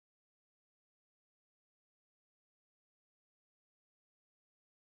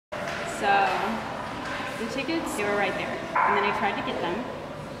So the tickets, they were right there. And then I tried to get them,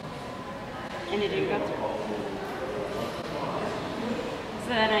 and it didn't go through. So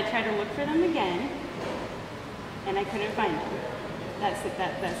then I tried to look for them again, and I couldn't find them. That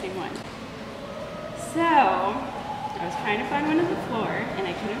same one. So I was trying to find one on the floor, and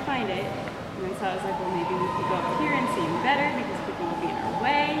I couldn't find it. And then so I was like, well, maybe we could go up here and see them better because people will be in our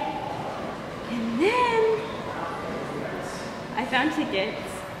way. And then I found tickets,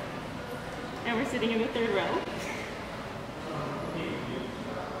 and we're sitting in the third row.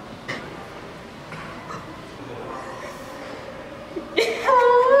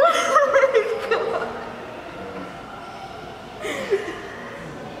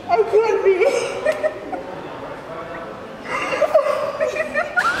 I can't be.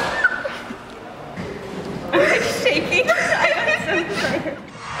 I'm like shaking. I'm so sorry.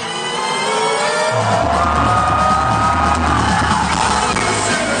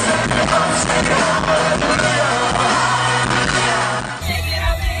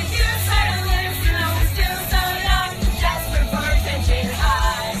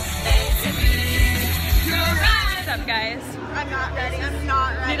 What's up, guys? I'm not ready. I'm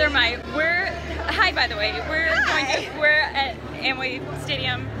not ready. Neither am I. Hi, by the way. We're at Amway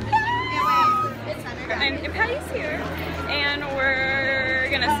Stadium. And Patty's here, and we're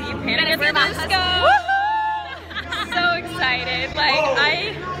gonna see Panic at the Disco. So excited! Like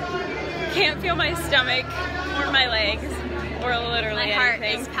I can't feel my stomach or my legs or literally my heart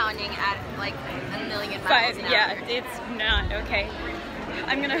anything. is pounding at like a million miles an hour. Yeah, it's not okay.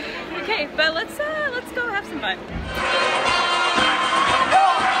 Okay, but let's go have some fun.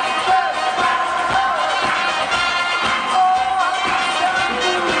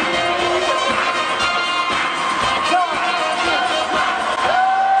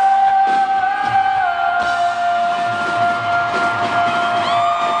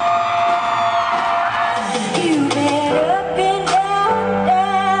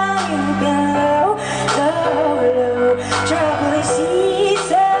 Trouble is deep,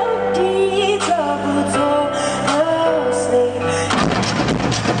 so deep, trouble so low.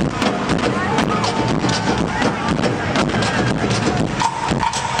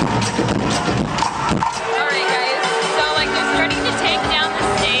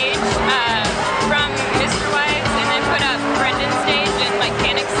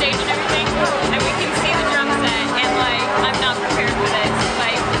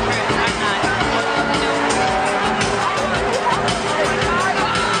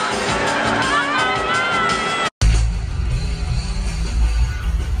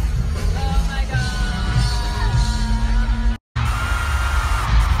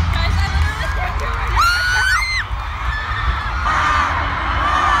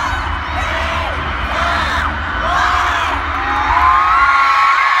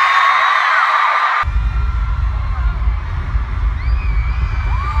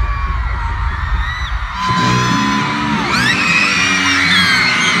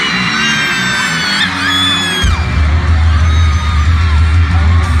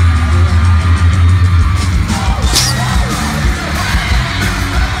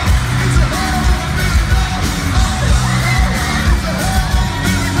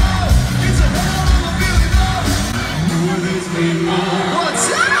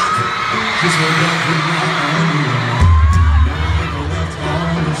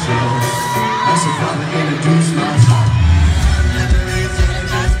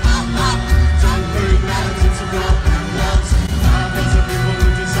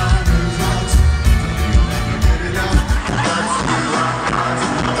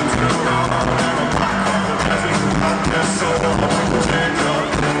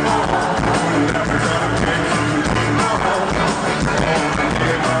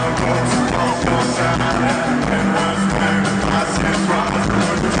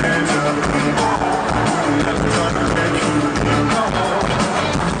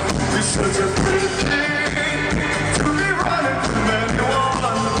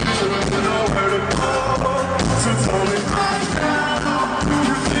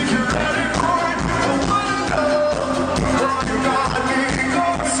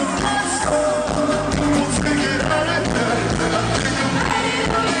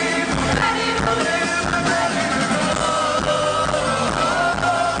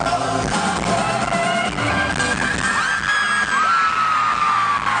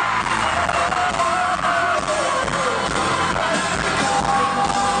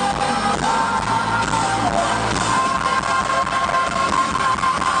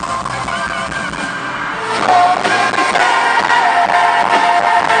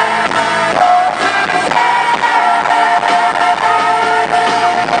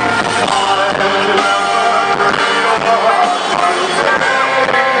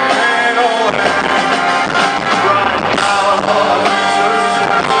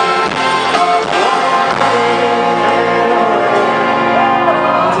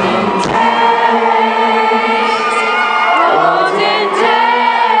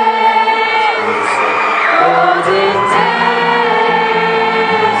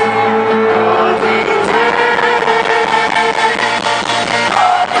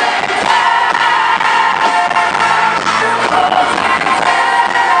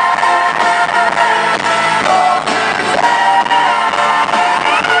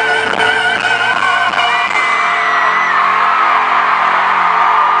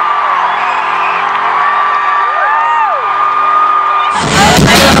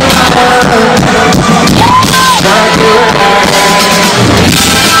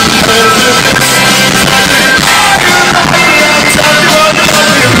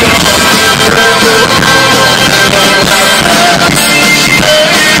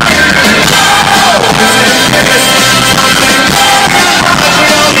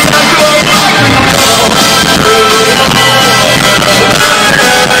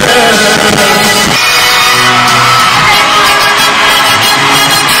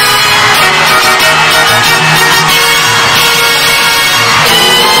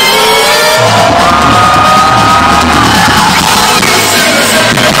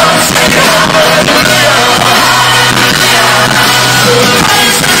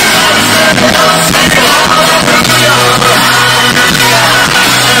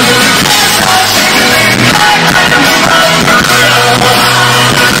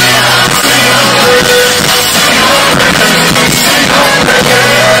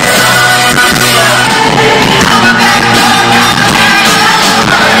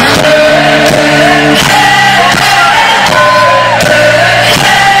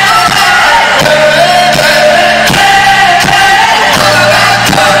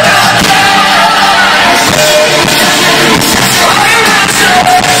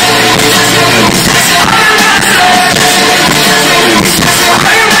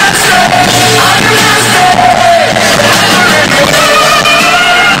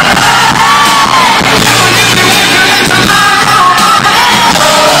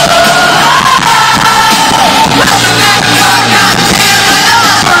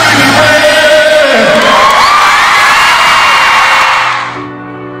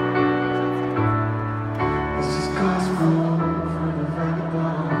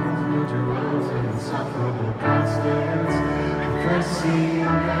 see you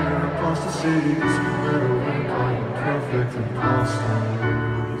there across the city. Just a little wink, all your perfect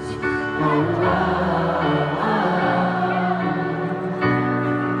imposters. Oh, oh, oh,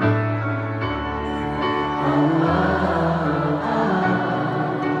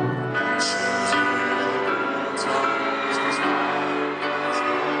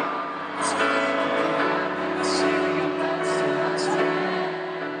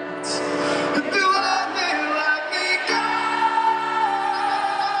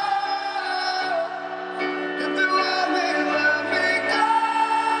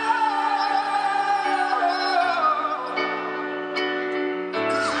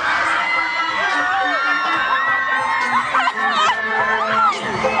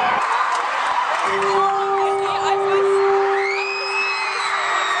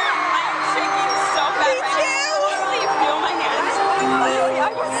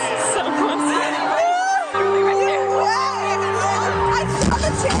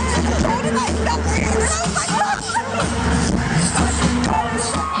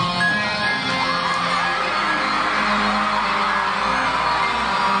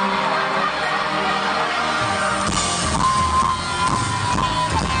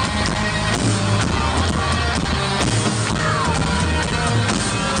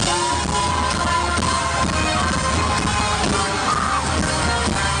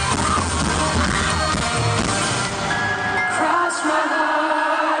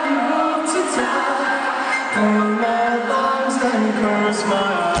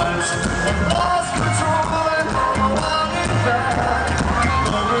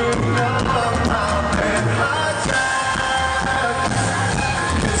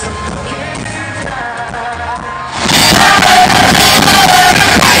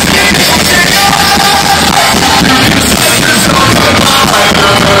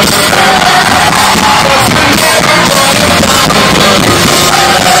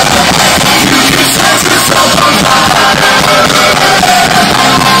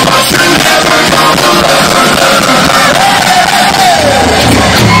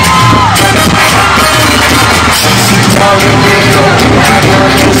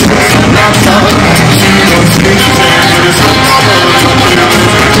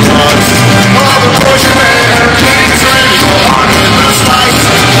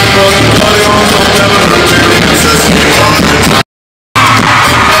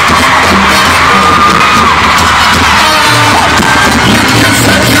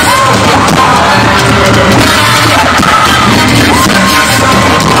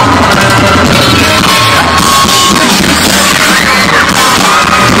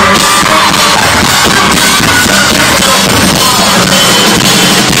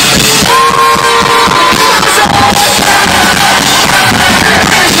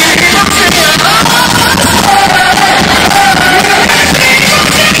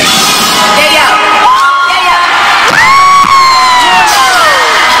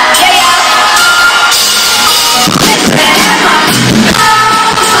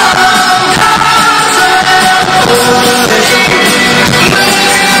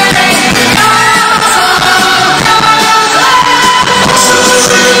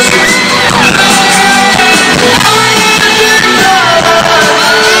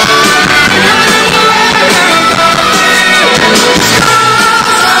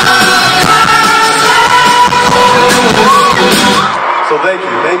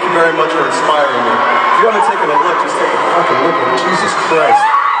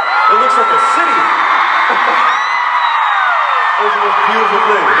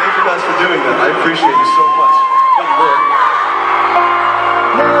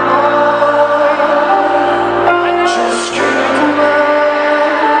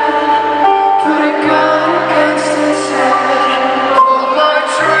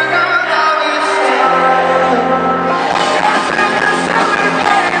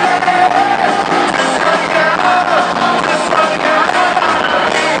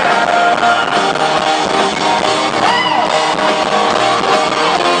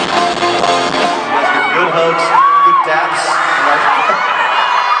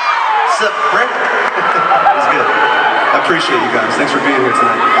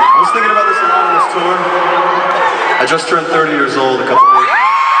 I just turned 30 years old a couple days ago.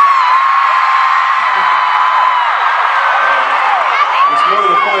 It's more to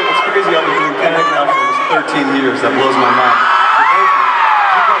the point, it's crazy, I've been doing Panic now for almost 13 years. That blows my mind. So thank you.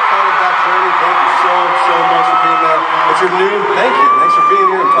 Keep on following that journey. Thank you so much for being there. If you're new, thank you.